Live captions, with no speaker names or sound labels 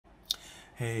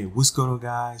Hey, what's going on,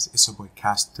 guys? It's your boy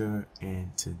Caster,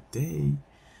 and today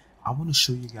I want to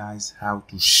show you guys how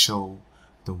to show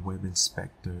the web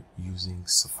inspector using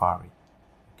Safari.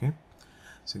 Okay,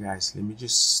 so guys, let me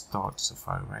just start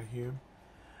Safari right here.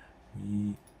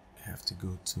 We have to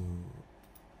go to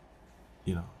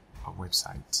a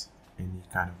website, any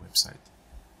kind of website.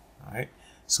 All right,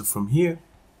 so from here,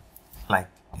 like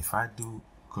if I do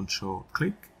control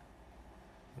click,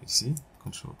 you see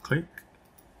control click,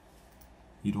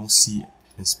 you don't see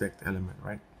inspect element,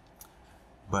 right?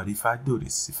 But if I do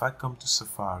this, if I come to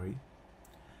Safari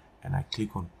and I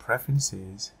click on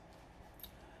preferences,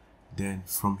 then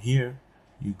from here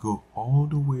you go all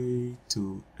the way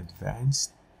to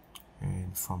advanced,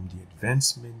 and from the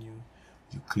advanced menu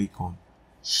you click on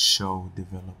show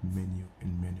develop menu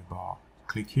in menu bar.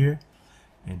 Click here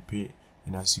and pay,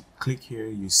 and as you click here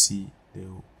you see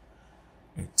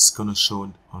it's gonna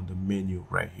show on the menu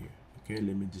right here. Okay,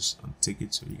 let me just untick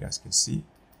it so you guys can see.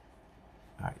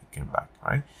 All right, you came back.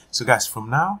 All right, so guys, from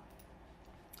now,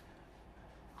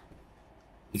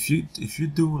 if you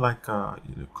do like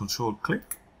control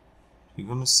click, you're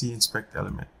gonna see inspect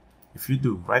element. If you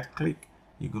do right click,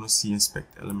 you're gonna see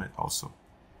inspect element also.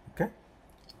 Okay,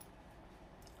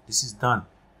 this is done.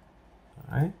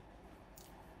 All right,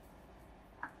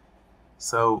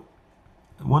 so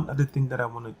one other thing that I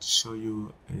wanted to show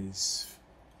you is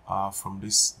from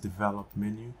this develop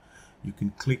menu, you can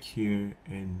click here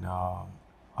and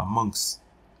amongst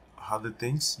other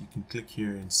things, you can click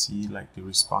here and see like the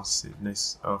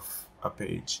responsiveness of a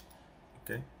page.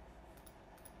 Okay,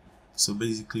 so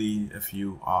basically, if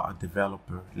you are a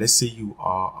developer, let's say you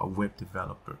are a web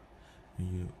developer,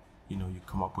 and you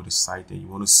come up with a site and you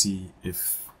want to see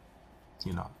if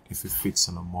if it fits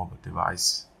on a mobile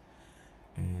device,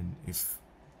 and if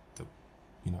if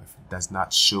it does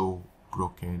not show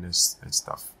broken and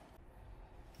stuff.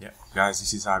 Yeah, guys,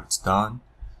 this is how it's done.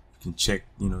 You can check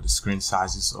the screen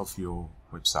sizes of your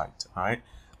website. All right,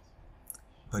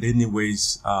 but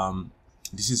anyways,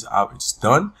 this is how it's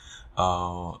done.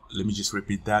 Let me just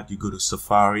repeat that. You go to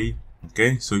Safari.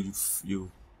 Okay, so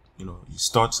you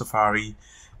start Safari,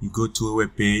 you go to a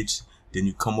web page, then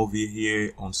you come over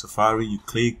here on Safari, you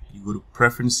click, you go to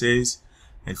preferences,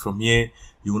 and from here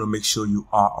you want to make sure you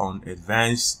are on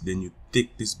advanced. Then you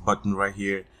tick this button right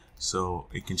here so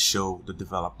it can show the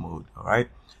develop mode. All right,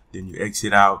 then you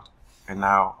exit out, and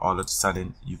now all of a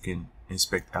sudden you can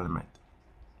inspect element.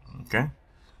 Okay,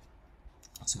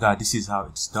 so guys, this is how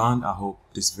it's done. I hope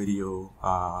this video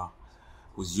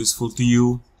was useful to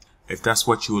you. If that's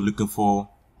what you were looking for,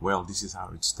 well, this is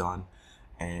how it's done.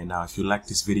 And if you like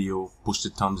this video, push the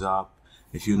thumbs up.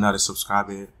 If you're not a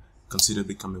subscriber, consider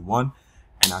becoming one,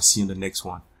 and I'll see you in the next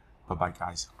one. Bye bye,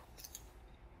 guys.